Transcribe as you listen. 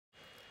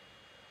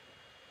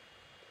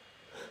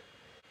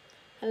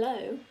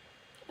Hello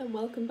and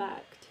welcome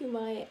back to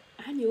my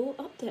annual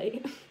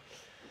update.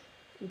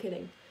 I'm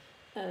kidding.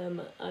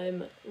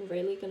 I'm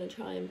really gonna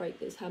try and break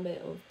this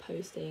habit of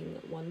posting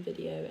one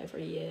video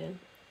every year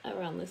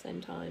around the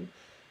same time.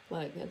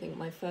 Like, I think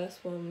my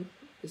first one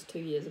was 2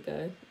 years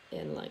ago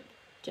in like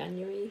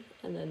January,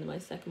 and then my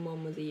second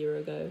one was a year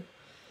ago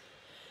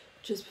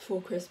just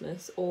before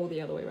Christmas, or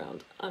the other way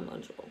around, I'm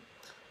unsure.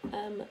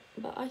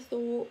 But I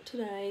thought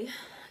today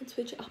I'd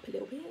switch it up a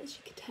little bit, as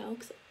you can tell,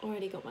 because I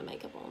already got my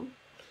makeup on.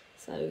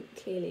 So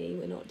clearly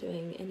we're not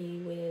doing any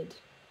weird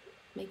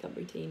makeup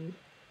routine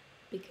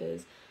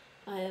because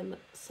I am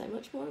so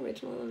much more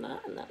original than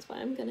that, and that's why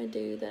I'm gonna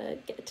do the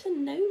get to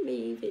know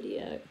me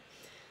video.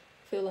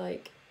 I feel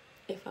like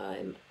if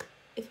I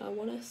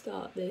want to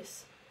start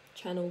this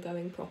channel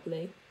going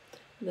properly,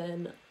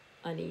 then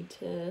I need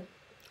to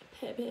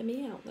put a bit of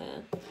me out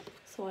there.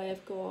 So I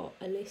have got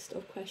a list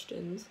of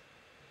questions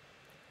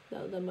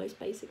that are the most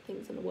basic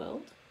things in the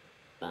world,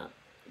 but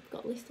I've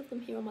got a list of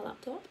them here on my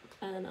laptop,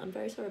 and I'm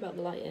very sorry about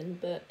the lighting,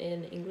 but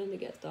in England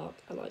it gets dark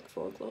at like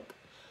 4 o'clock.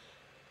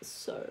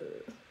 So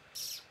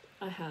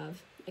I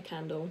have a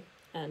candle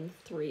and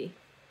three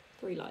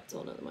lights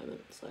on at the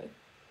moment. So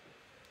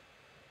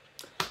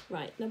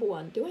right, number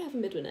one, do I have a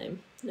middle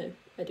name? No,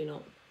 I do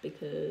not,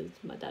 because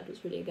my dad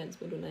was really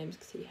against middle names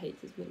because he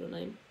hates his middle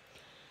name.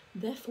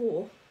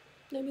 Therefore,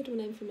 no middle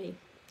name for me.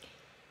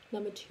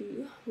 Number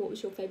two, what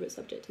was your favourite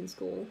subject in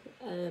school?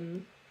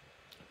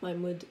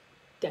 Mine would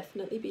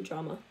definitely be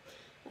drama.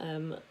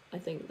 I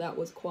think that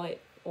was quite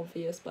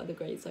obvious by the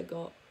grades I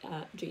got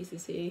at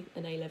GCSE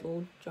and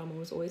A-level. Drama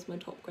was always my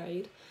top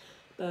grade.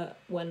 But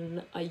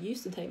when I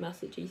used to take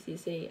maths at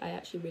GCSE, I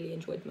actually really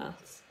enjoyed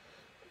maths.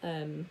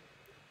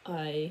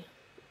 I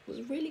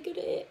was really good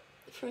at it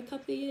for a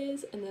couple of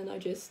years, and then I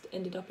just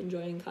ended up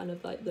enjoying kind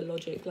of like the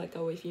logic, like,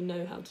 oh, if you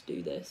know how to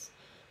do this,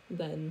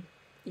 then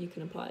you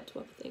can apply it to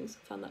other things.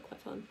 I found that quite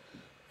fun.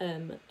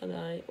 And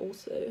I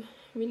also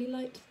really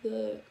liked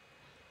the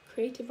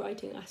creative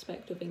writing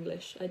aspect of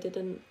English. I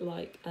didn't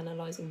like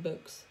analysing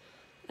books,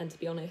 and to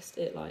be honest,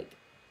 it like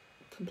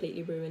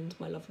completely ruined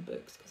my love of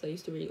books because I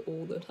used to read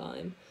all the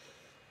time,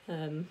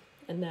 and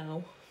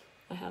now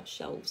I have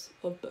shelves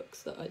of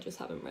books that I just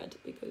haven't read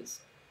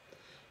because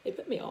it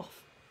put me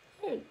off.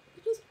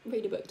 Just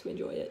read a book to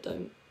enjoy it,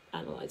 don't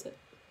analyse it.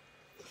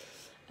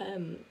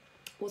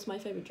 What's my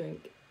favourite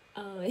drink?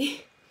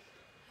 I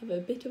have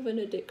a bit of an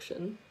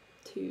addiction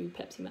to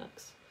Pepsi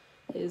Max.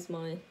 Here's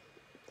my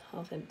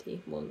half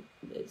empty one,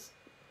 it's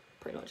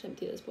pretty much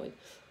empty at this point,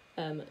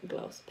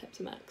 glass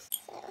Pepsi Max.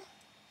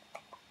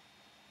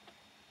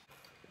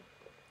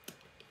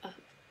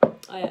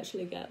 I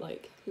actually get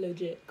like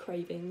legit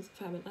cravings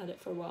if I haven't had it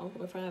for a while,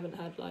 or if I haven't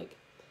had like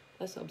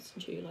a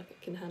substitute, like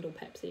I can handle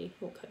Pepsi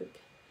or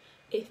Coke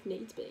if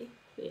needs be.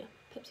 But yeah,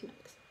 Pepsi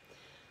Max.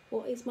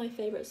 What is my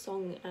favourite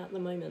song at the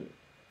moment?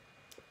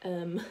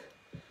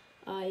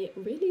 I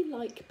really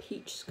like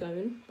Peach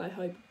Scone by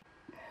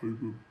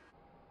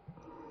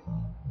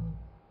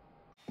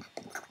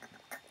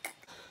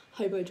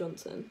Hobo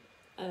Johnson.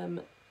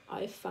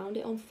 I found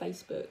it on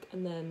Facebook,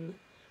 and then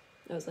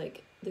I was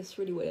like, this is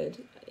really weird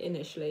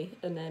initially,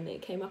 and then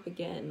it came up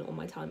again on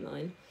my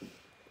timeline,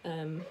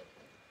 and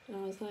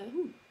I was like,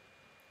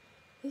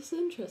 this is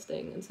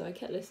interesting, and so I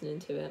kept listening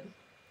to it,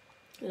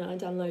 and I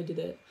downloaded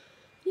it.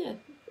 Yeah,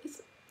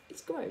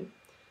 it's grown.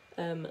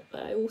 But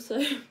I also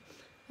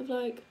have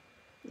like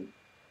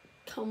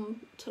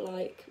come to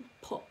like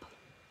pop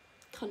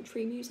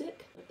country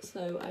music,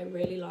 so I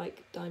really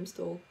like Dime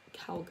Store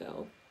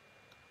Cowgirl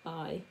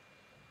by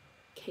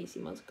Casey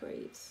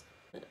Musgraves.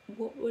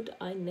 What would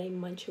I name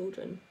my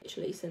children?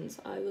 Actually, since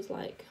I was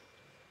like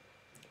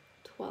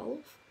 12,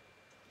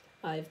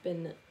 I've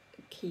been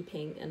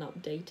keeping and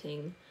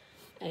updating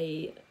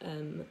a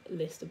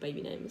list of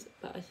baby names,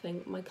 but I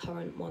think my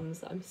current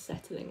ones that I'm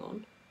settling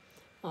on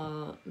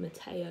are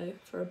Mateo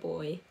for a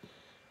boy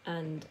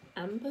and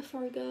Amber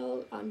for a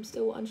girl. I'm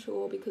still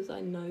unsure because I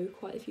know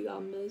quite a few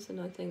Ambers,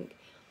 and I think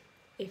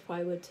if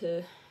I were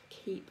to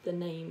keep the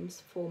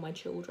names for my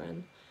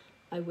children,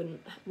 I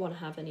wouldn't want to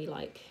have any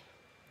like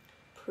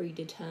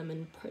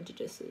predetermined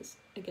prejudices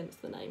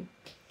against the name.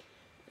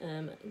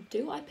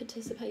 Do I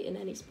participate in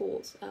any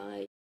sports?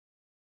 I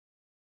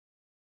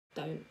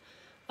don't.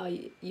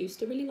 I used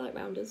to really like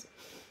rounders,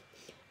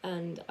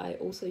 and I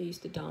also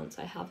used to dance.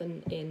 I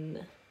haven't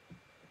in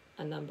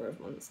a number of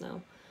months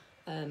now,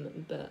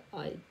 but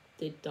I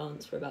did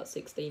dance for about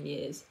 16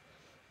 years,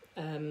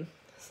 so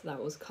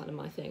that was kind of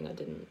my thing. I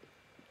didn't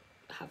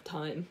have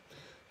time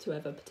to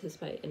ever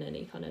participate in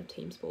any kind of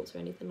team sports or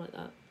anything like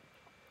that.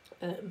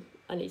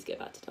 I need to get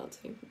back to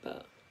dancing,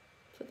 but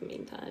for the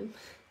meantime,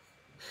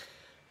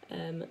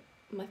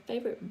 my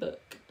favourite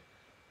book,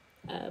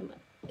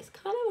 it's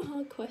kind of a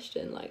hard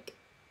question. Like,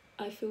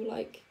 I feel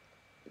like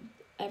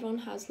everyone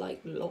has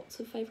like lots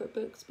of favourite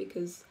books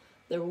because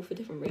they're all for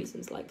different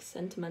reasons. Like,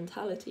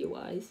 sentimentality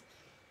wise,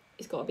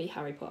 it's got to be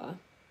Harry Potter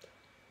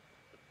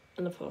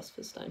and the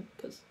Philosopher's Stone,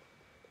 because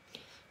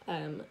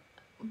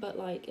but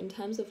like in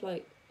terms of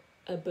like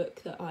a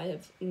book that I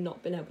have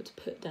not been able to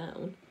put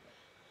down,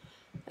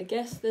 I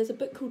guess there's a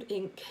book called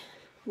Ink,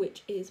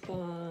 which is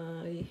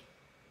by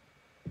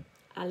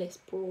Alice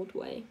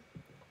Broadway,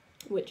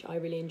 which I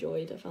really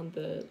enjoyed. I found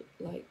the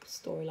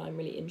storyline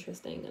really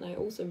interesting, and I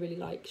also really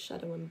like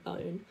Shadow and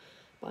Bone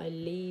by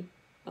Leigh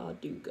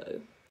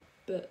Bardugo.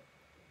 But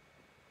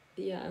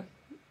yeah,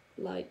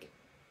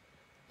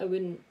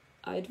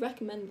 I'd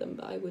recommend them,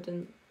 but I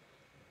wouldn't,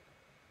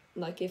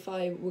 if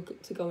I were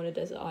to go on a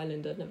desert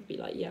island, I'd never be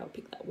like, yeah, I'll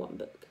pick that one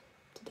book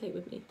to take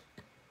with me.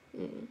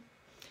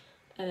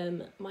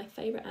 My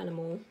favourite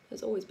animal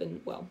has always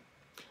been, well,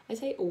 I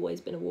say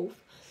always been a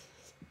wolf.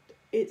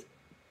 It's,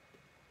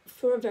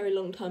 for a very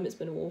long time it's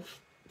been a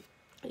wolf.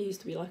 I used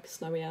to be like a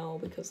snowy owl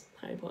because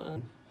Harry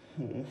Potter.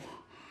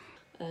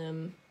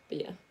 But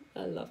yeah,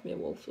 I love me a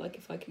wolf. Like,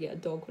 if I could get a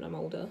dog when I'm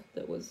older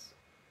that was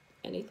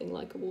anything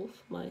like a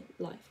wolf, my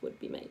life would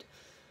be made.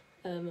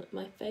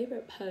 My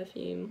favourite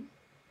perfume,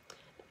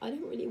 I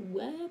don't really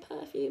wear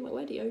perfume, I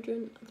wear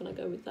deodorant, I'm gonna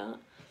go with that.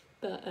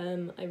 But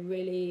I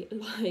really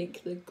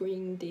like the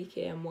green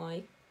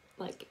DKNY,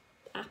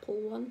 apple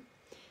one,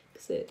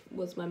 because it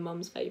was my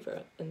mum's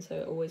favourite, and so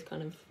it always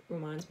kind of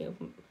reminds me of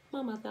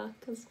my mother,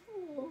 because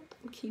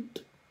I'm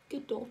cute,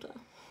 good daughter.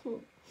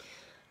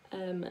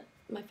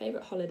 My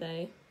favourite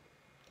holiday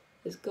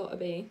has got to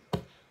be,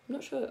 I'm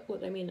not sure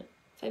what I mean,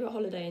 favourite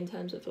holiday in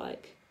terms of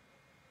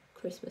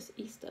Christmas,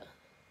 Easter,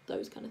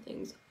 those kind of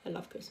things. I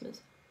love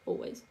Christmas,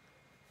 always,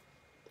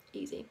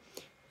 easy.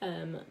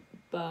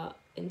 But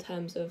in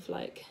terms of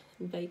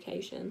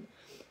vacation,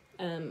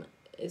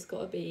 it's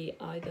got to be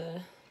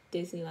either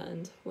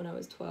Disneyland. When I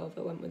was 12,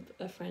 I went with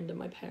a friend and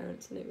my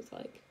parents, and it was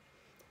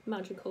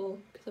magical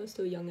because I was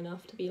still young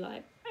enough to be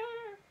like,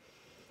 ah!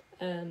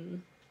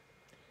 And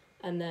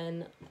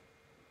then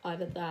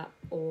either that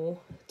or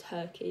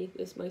Turkey.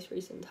 This most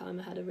recent time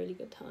I had a really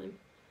good time.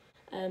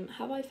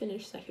 Have I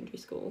finished secondary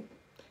school?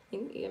 I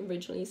think it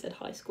originally said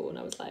high school, and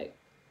I was like,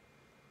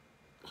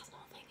 that's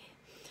not a thing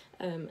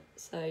here.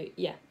 So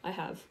yeah, I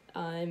have.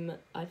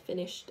 I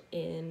finished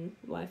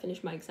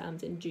my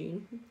exams in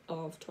June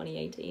of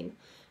 2018.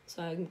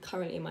 So I'm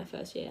currently in my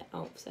first year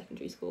out of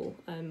secondary school.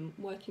 I'm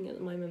working at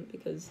the moment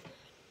because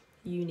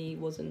uni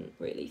wasn't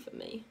really for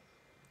me.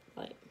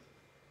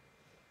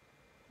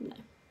 No.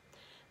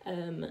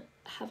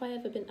 Have I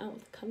ever been out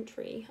of the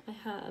country? I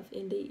have,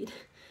 indeed.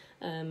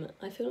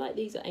 I feel like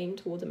these are aimed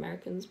towards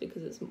Americans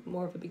because it's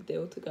more of a big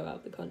deal to go out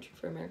of the country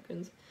for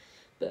Americans.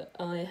 But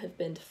I have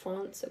been to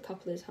France a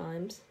couple of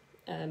times,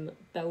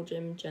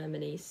 Belgium,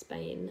 Germany,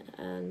 Spain,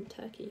 and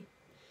Turkey.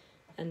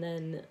 And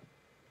then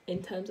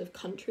in terms of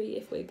country,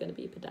 if we're going to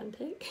be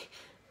pedantic,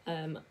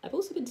 I've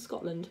also been to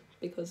Scotland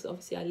because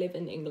obviously I live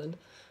in England,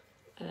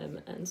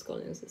 and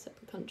Scotland is a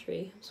separate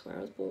country. It's where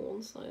I was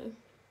born, so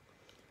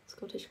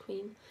Scottish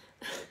Queen.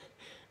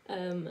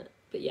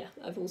 But yeah,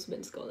 I've also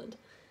been to Scotland.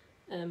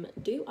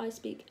 Do I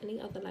speak any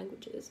other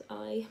languages?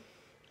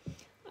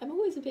 I'm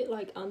always a bit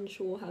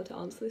unsure how to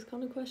answer this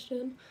kind of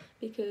question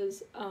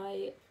because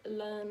I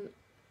learn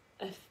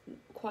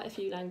quite a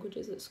few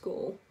languages at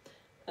school,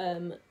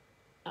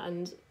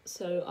 and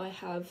so I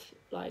have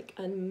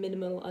a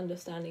minimal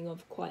understanding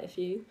of quite a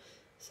few.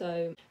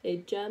 So I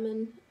did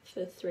German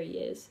for 3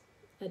 years,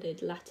 I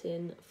did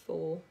Latin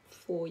for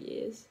 4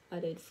 years, I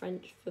did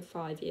French for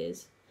 5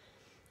 years,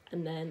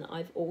 and then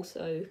I've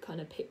also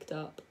kind of picked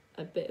up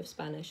a bit of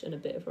Spanish and a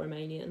bit of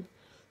Romanian.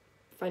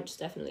 French is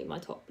definitely my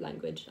top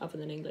language other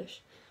than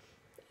English.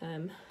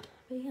 But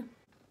yeah.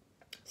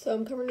 So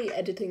I'm currently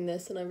editing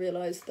this and I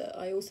realised that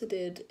I also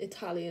did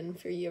Italian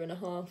for 1.5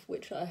 years,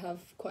 which I have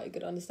quite a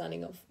good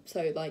understanding of.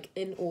 So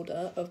in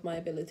order of my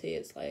ability,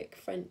 it's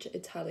French,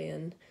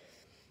 Italian,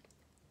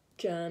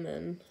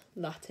 German,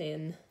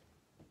 Latin,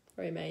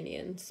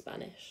 Romanian,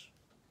 Spanish.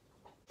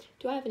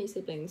 Do I have any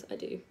siblings? I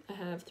do. I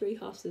have 3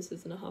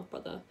 half-sisters and a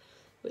half-brother,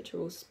 which are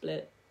all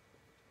split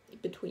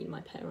between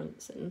my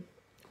parents, and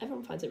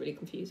everyone finds it really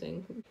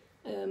confusing.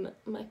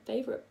 My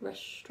favourite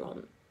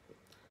restaurant,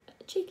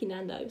 Cheeky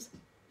Nando's,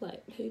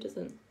 who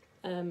doesn't?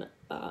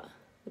 But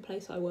the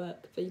place I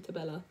work, Vita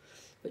Bella,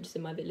 which is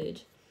in my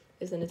village,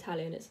 is an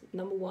Italian. It's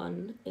number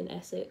 1 in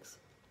Essex,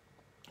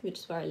 which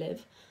is where I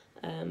live,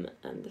 and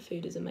the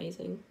food is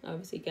amazing. I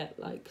obviously get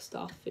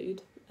staff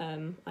food.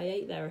 I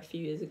ate there a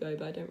few years ago,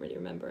 but I don't really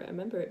remember it. I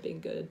remember it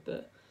being good,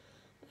 but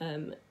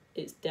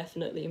it's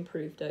definitely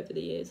improved over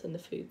the years, and the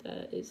food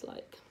there is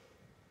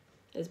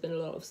there's been a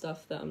lot of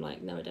stuff that I'm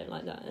no, I don't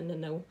like that, and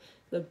then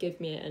they'll give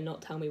me it and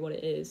not tell me what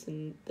it is,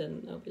 and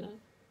then I'll be like,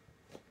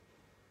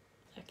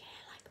 okay,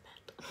 I like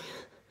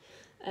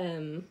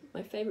that.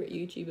 My favourite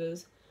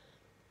YouTubers,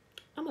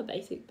 I'm a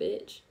basic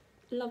bitch,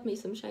 love me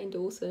some Shane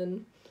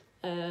Dawson.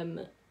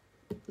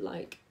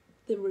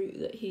 The route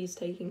that he's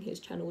taking his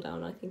channel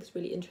down I think is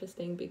really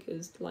interesting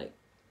because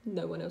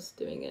no one else is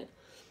doing it.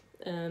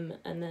 And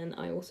then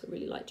I also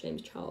really like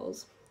James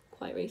Charles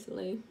quite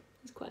recently.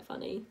 He's quite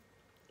funny,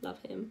 love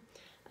him.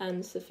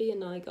 And Sophia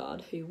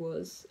Nygaard, who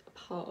was a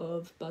part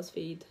of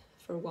BuzzFeed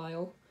for a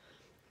while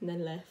and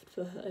then left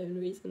for her own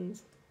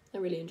reasons. I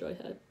really enjoy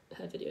her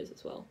videos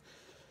as well.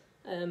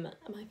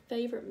 My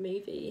favourite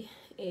movie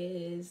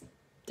is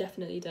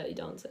definitely Dirty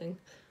Dancing,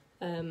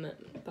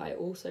 but I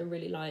also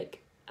really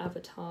like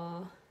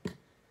Avatar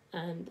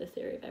and The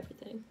Theory of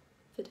Everything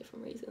for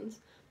different reasons.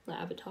 Like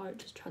Avatar, it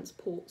just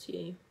transports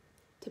you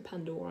to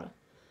Pandora,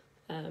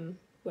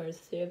 whereas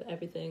The Theory of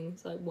Everything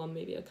is like one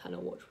movie I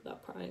cannot watch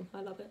without crying.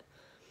 I love it.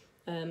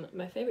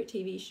 My favourite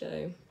TV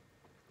show,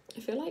 I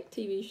feel like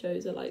TV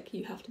shows are like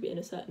you have to be in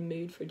a certain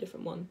mood for a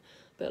different one,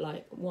 but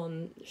like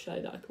one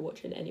show that I could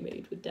watch in any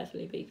mood would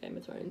definitely be Game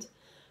of Thrones,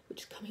 which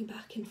is coming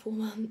back in 4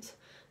 months.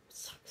 I'm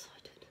so excited.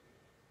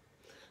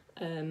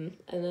 And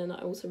then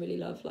I also really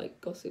love like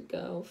Gossip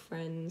Girl,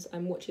 Friends.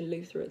 I'm watching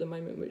Luther at the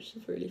moment, which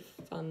is really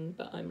fun,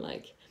 but I'm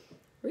like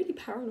really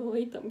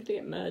paranoid that I'm gonna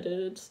get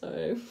murdered,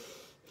 so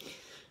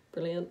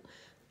brilliant.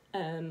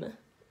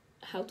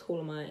 How tall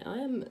am I? I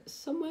am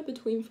somewhere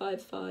between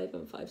 5'5"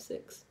 and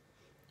 5'6".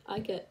 I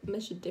get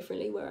measured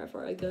differently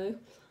wherever I go.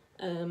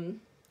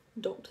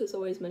 Doctors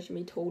always measure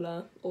me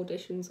taller,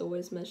 auditions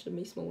always measure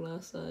me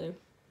smaller, so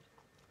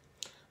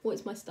what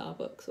is my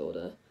Starbucks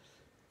order?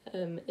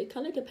 It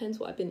kind of depends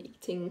what I've been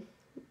eating,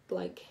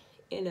 like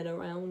in and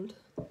around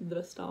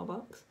the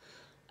Starbucks,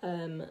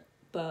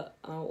 but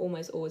I'll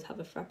almost always have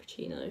a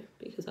Frappuccino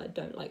because I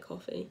don't like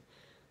coffee,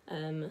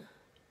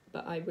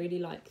 but I really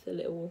like the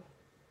little,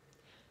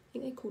 I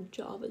think they're called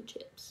Java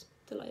chips,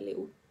 they're like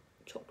little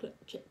chocolate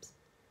chips,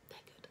 they're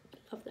good,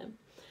 I love them.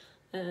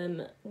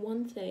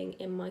 One thing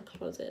in my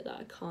closet that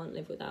I can't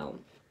live without,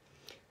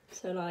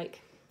 so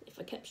like if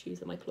I kept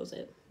shoes in my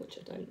closet, which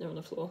I don't, they're on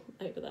the floor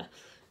over there,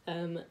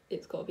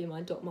 it's got to be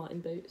my Doc Marten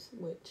boots,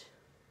 which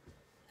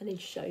I need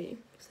to show you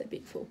because they're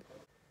beautiful.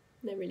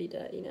 They're really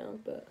dirty now,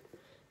 but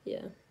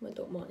yeah, my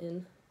Doc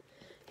Marten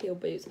heel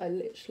boots, I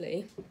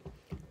literally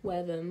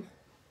wear them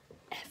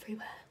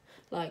everywhere.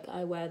 Like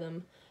I wear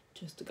them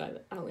just to go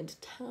out into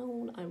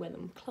town, I wear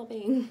them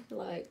clubbing,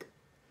 like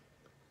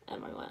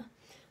everywhere.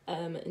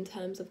 In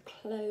terms of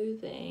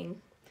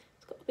clothing,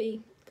 it's got to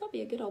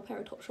be a good old pair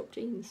of Topshop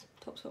jeans,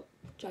 Topshop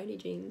Jolie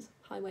jeans,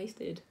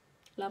 high-waisted,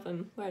 love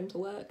them, wear them to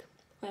work,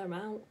 wear them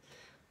out,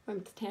 wear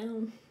them to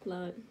town,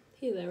 like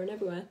here, there and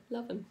everywhere,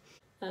 love them.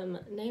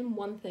 Name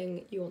one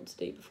thing you want to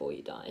do before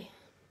you die.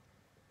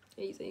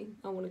 Easy.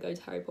 I want to go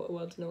to Harry Potter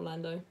World in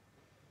Orlando.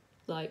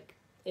 Like,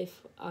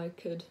 if I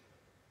could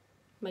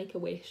make a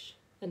wish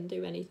and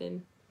do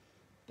anything,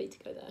 be to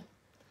go there.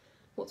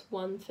 What's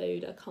one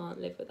food I can't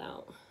live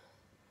without?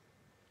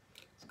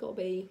 It's got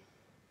to be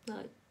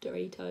like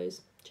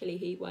Doritos, chili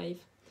heat wave,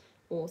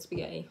 or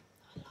spaghetti.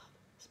 I love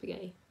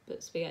spaghetti,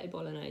 but spaghetti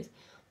bolognese,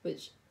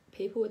 which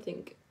people would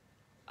think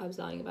I was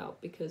lying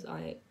about because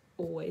I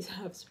always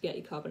have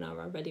spaghetti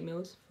carbonara ready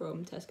meals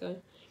from Tesco,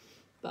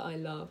 but I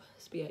love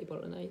spaghetti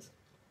bolognese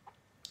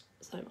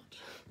so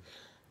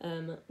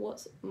much.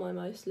 What's my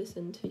most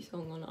listened to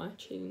song on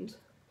iTunes?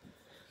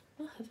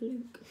 I'll have a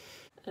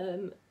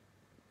look.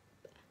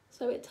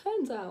 So it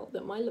turns out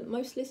that my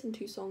most listened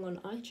to song on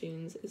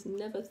iTunes is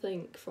Never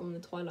Think from the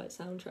Twilight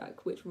soundtrack,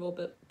 which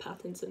Robert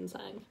Pattinson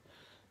sang.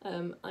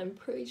 I'm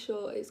pretty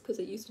sure it's because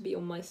it used to be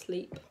on my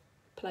sleep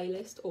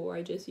playlist, or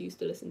I just used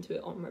to listen to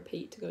it on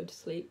repeat to go to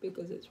sleep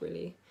because it's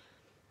really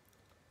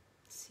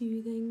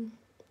soothing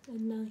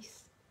and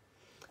nice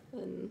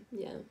and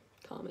yeah,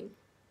 calming.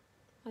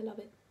 I love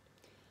it.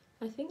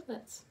 I think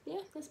that's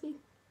me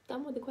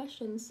done with the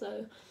questions.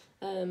 So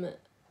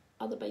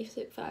other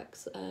basic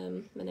facts,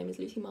 my name is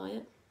Lucy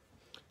Myatt,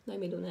 no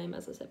middle name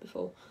as I said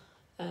before.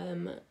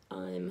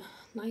 I'm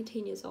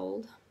 19 years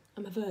old,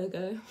 I'm a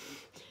Virgo,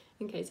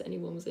 in case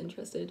anyone was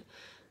interested.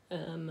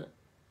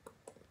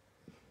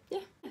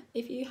 Yeah,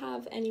 if you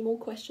have any more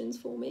questions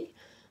for me,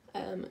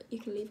 you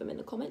can leave them in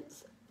the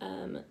comments.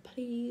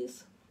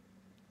 Please,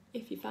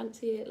 if you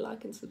fancy it,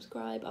 like and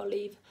subscribe. I'll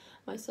leave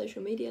my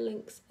social media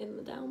links in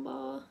the down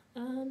bar.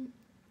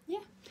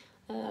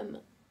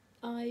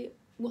 I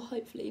will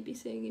hopefully be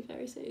seeing you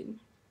very soon.